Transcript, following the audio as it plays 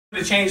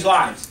to change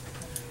lives.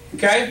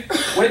 Okay?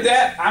 With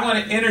that, I'm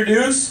going to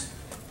introduce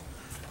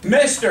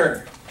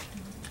Mr.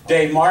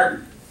 Dave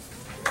Martin.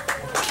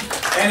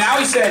 And now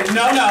he said,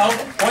 no,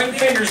 pointing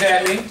fingers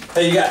at me.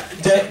 Hey, you got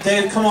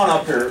Dave, come on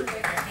up here.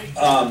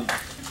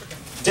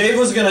 Dave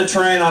was going to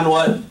train on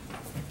what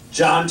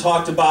John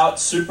talked about,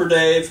 Super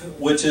Dave,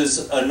 which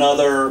is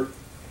another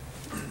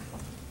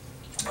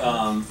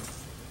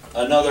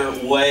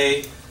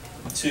way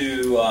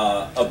to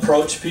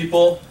approach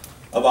people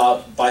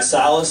about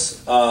ViSalus.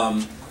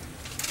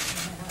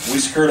 We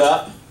screwed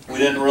up. We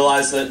didn't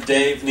realize that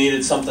Dave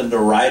needed something to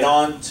write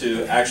on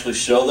to actually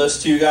show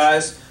this to you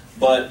guys.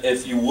 But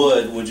if you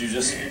would you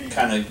just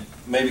kind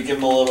of maybe give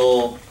him a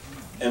little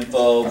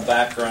info,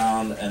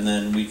 background, and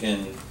then we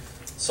can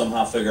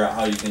somehow figure out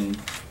how you can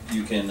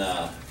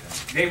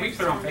Dave, we can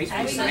put it on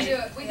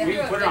Facebook.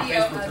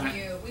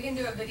 We can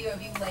do a video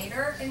of you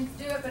later and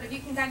do it, but if you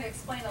can kind of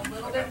explain a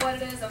little bit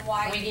what it is and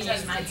why. We can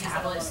use my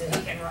tablet so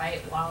he can write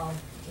while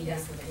he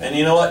does the video. And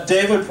you know what,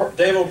 Dave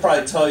will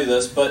probably tell you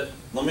this, but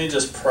let me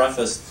just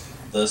preface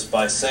this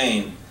by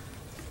saying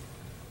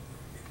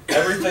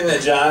everything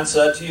that John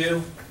said to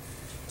you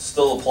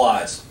still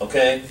applies,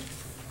 okay?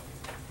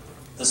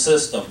 The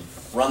system,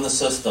 run the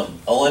system.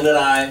 Alinda and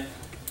I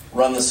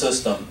run the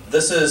system.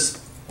 This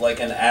is like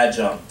an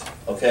adjunct,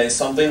 okay?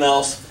 Something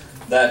else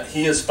that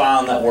he has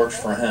found that works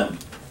for him,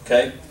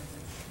 okay?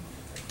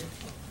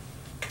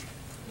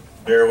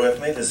 Bear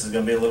with me, this is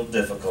going to be a little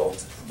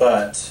difficult,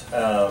 but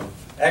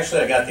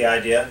actually I got the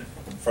idea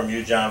from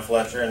you, John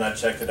Fletcher, and I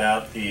checked it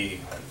out. The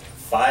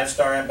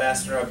 5-star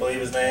ambassador, I believe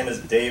his name is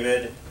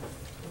David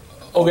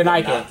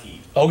Ogunike.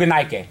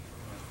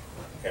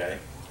 Okay,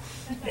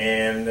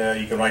 and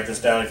you can write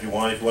this down if you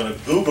want. If you want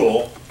to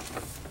Google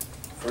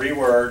 3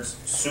 words,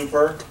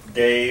 Super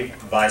Dave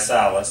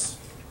ViSalus,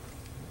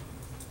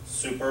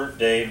 Super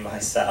Dave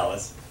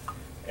ViSalus,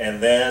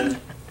 and then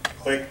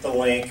click the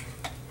link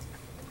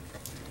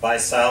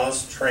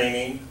ViSalus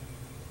Training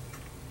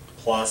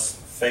plus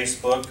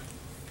Facebook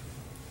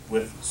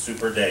with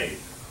Super Dave.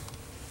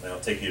 That'll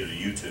take you to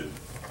YouTube.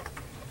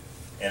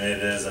 And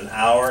it is an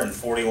hour and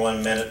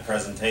 41-minute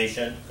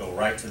presentation. Go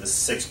right to the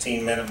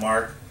 16-minute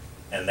mark,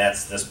 and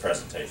that's this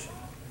presentation.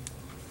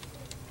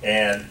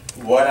 And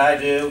what I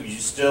do, you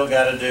still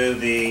got to do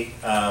the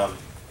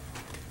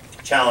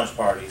challenge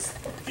parties.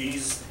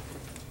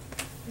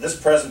 This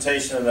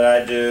presentation that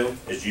I do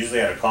is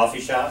usually at a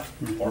coffee shop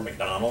or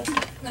McDonald's.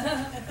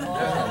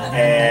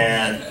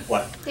 And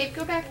what? Dave,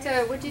 go back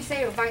to, what did you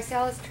say,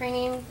 ViSalus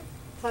Training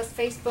plus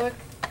Facebook?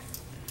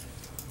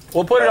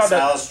 We'll put it on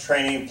ViSalus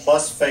Training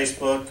plus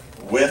Facebook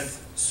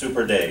with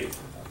Super Dave.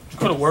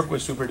 Go to work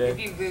with Super Dave.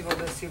 If you Google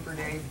the Super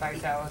Dave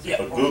ViSalus. Yep.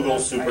 So Google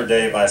Super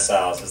Dave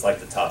ViSalus. It's like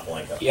the top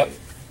link up. Yep.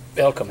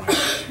 They'll come out.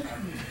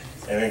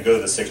 And then go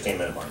to the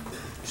 16-minute mark.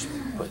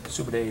 Put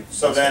Super Dave.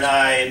 So then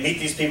I meet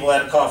these people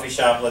at a coffee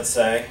shop, let's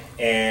say,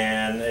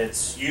 and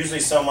it's usually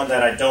someone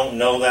that I don't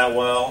know that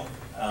well.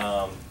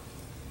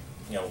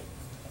 You know,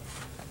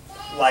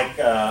 like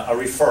a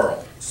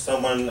referral.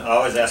 Someone, I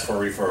always ask for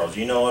referrals. Do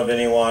you know of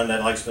anyone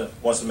that wants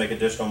to make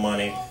additional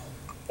money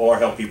or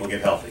help people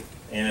get healthy?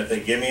 And if they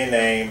give me a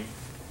name,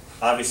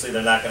 obviously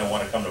they're not going to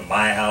want to come to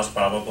my house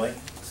probably,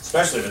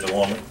 especially if it's a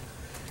woman.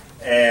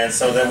 And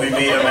so then we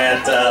meet them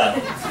at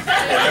the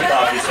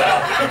coffee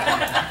shop.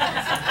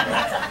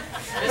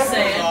 Just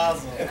saying.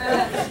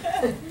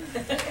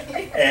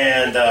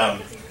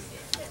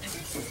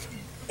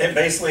 And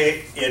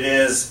basically it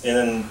is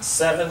in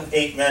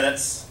 7-8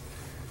 minutes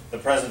the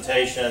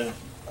presentation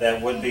that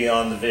would be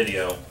on the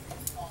video,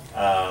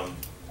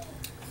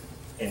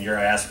 and you're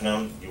asking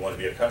them, do you want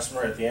to be a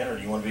customer at the end or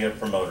do you want to be a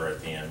promoter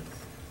at the end?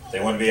 If they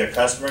want to be a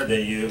customer,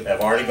 then you have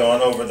already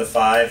gone over the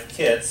 5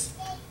 kits,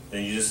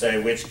 then you just say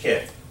which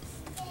kit.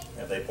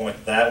 If they point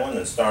to that one,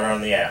 then start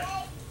on the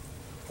app.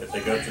 If they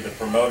go to the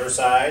promoter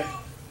side,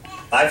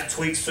 I've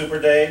tweaked Super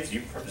Dave's.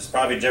 It's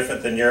probably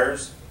different than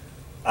yours.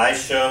 I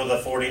show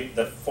the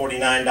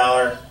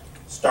 $49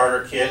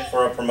 starter kit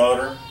for a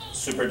promoter.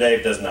 Super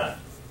Dave does not.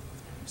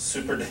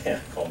 Super Dave, I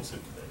call him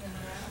Super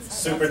Dave.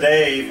 Super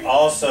Dave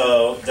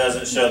also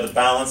doesn't show the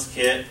balance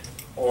kit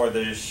or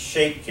the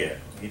shape kit.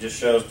 He just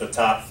shows the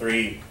top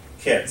 3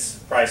 kits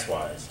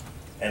price-wise,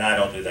 and I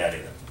don't do that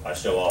either. I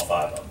show all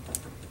 5 of them,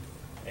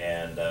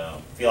 and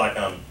feel like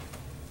I'm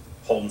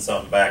holding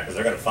something back because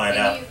they're going to find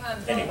out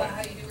anyway. About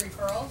how you do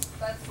referrals?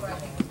 That's what I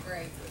think is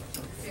great.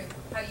 Too.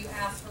 How you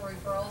ask for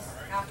referrals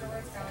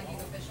afterwards, kind of like you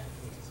go fishing.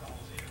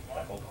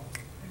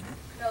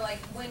 So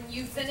like when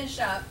you finish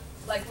up.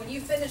 Like when you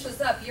finish this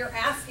up, you're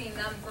asking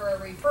them for a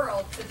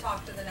referral to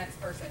talk to the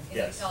next person. Can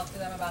you talk to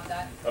them about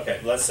that? Okay,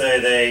 let's say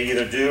they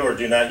either do or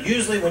do not.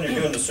 Usually when you're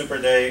doing the Super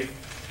Dave,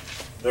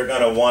 they're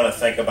going to want to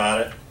think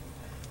about it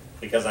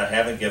because I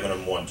haven't given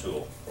them one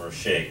tool or a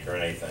shake or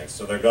anything.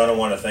 So they're going to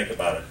want to think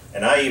about it.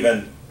 And I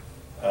even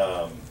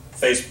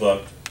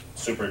Facebooked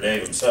Super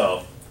Dave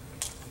himself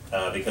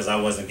because I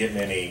wasn't getting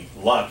any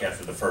luck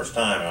after the first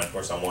time. And of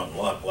course I'm wanting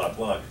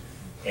luck.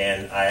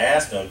 And I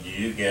asked him, do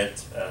you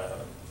get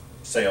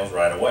sales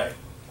right away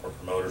or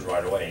promoters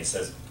right away? And he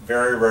says,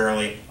 very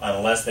rarely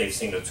unless they've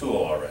seen a tool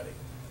already.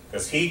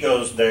 Because he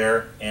goes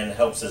there and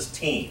helps his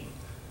team.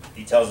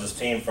 He tells his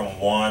team from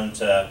 1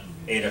 to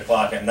 8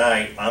 o'clock at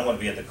night, I'm going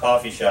to be at the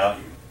coffee shop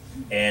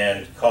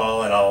and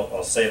call, and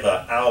I'll save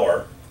an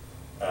hour.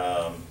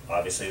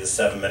 Obviously the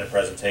 7-minute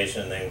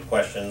presentation and then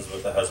questions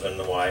with the husband and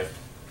the wife.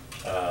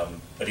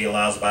 But he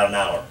allows about an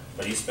hour.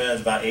 But he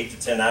spends about 8 to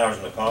 10 hours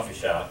in the coffee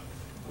shop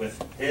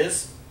with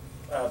his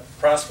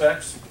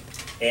prospects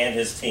and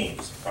his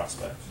team's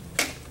prospects.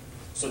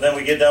 So then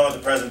we get done with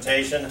the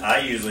presentation. I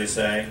usually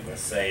say,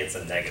 let's say it's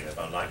a negative.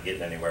 I'm not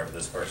getting anywhere with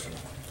this person.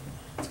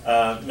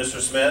 Mr.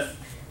 Smith,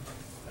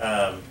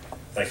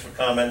 thanks for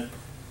coming.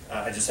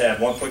 I just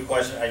have one quick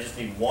question. I just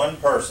need one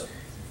person.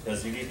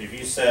 Because if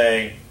you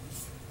say,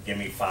 give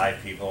me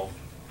 5 people,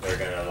 they're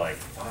going to like,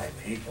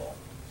 5 people?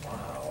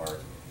 Wow. Or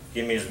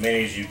give me as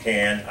many as you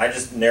can. I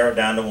just narrow it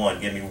down to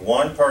one. Give me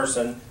one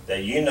person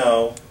that you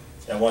know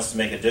that wants to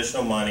make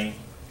additional money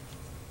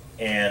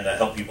and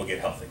help people get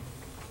healthy.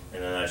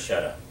 And then I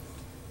shut up.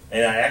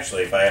 And I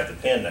actually, if I have the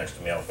pen next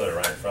to me, I'll put it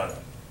right in front of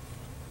them.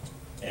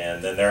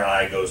 And then their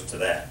eye goes to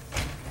that.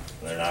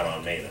 And they're not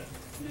on me then.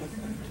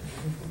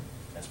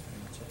 That's pretty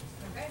much it.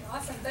 Okay,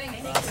 awesome,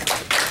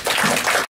 thanks.